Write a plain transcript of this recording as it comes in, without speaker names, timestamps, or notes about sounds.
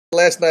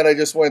Last night I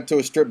just went to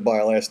a strip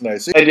bar last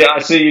night. So, I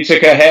see you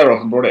took her hair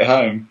off and brought it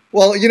home.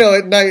 well, you know,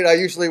 at night I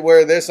usually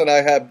wear this, and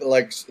I have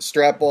like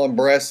strap-on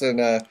breasts, and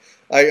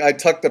I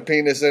tuck the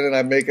penis in, and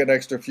I make an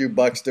extra few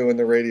bucks doing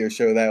the radio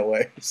show that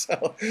way.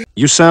 So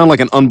You sound like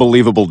an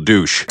unbelievable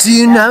douche. Do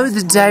you know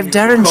the Dave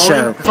Darren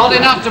Show? Not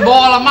enough to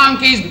boil a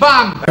monkey's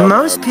bum.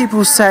 Most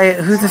people say,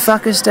 who the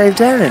fuck is Dave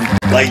Darren?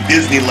 Like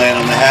Disneyland,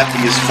 I'm the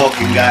happiest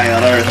fucking guy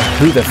on earth.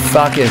 Who the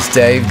fuck is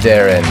Dave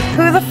Darren?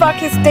 Who the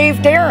fuck is Dave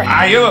Darren?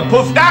 Are you a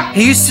poof duck?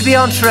 He used to be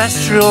on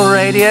terrestrial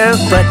radio,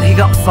 but he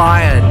got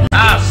fired.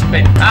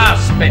 Spit.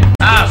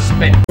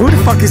 Who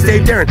the fuck is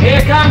Dave Darren?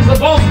 Here comes the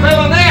boss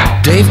fella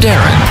now. Dave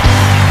Darren.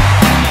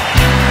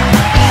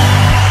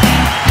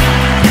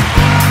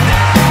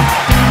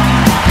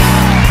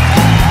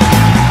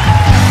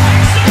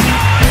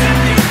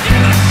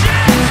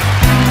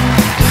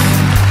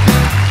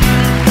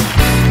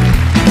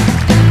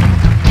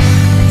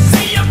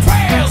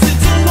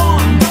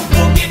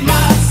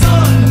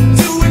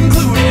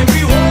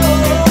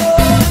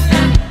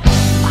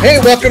 hey,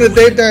 welcome to the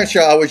Dave Darren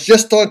Show. I was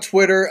just on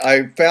Twitter.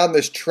 I found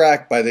this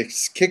track by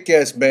this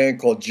kick-ass band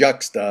called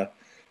Juxta.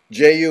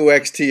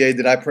 Juxta.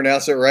 Did I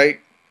pronounce it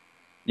right?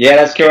 Yeah,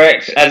 that's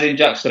correct. As in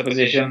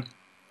juxtaposition.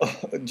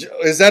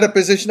 Is that a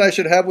position I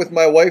should have with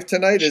my wife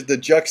tonight? Is the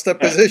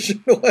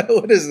juxtaposition?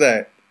 What is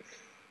that?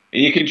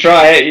 You can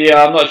try it.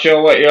 Yeah, I'm not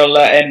sure what you'll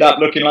end up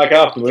looking like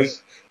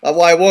afterwards.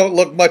 Well, I won't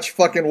look much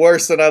fucking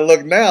worse than I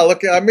look now.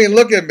 Look at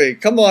me.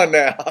 Come on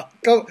now.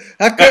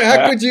 How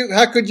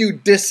could you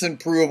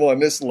disimprove on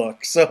this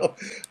look? So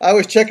I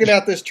was checking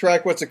out this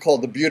track. What's it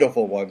called? The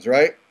Beautiful Ones,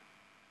 right?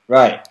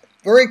 Right.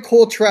 Very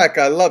cool track.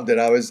 I loved it.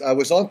 I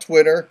was on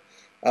Twitter.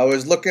 I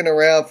was looking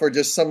around for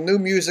just some new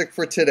music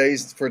for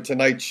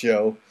tonight's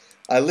show.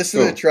 I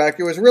listened to the track.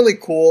 It was really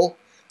cool.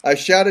 I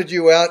shouted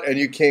you out, and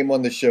you came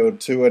on the show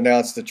to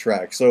announce the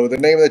track. So the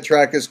name of the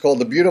track is called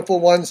The Beautiful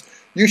Ones.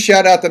 You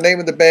shout out the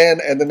name of the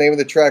band and the name of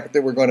the track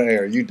that we're going to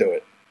air. You do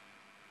it.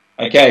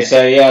 Okay,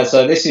 so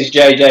this is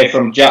JJ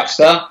from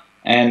Juxta,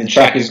 and the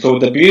track is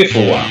called The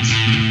Beautiful Ones.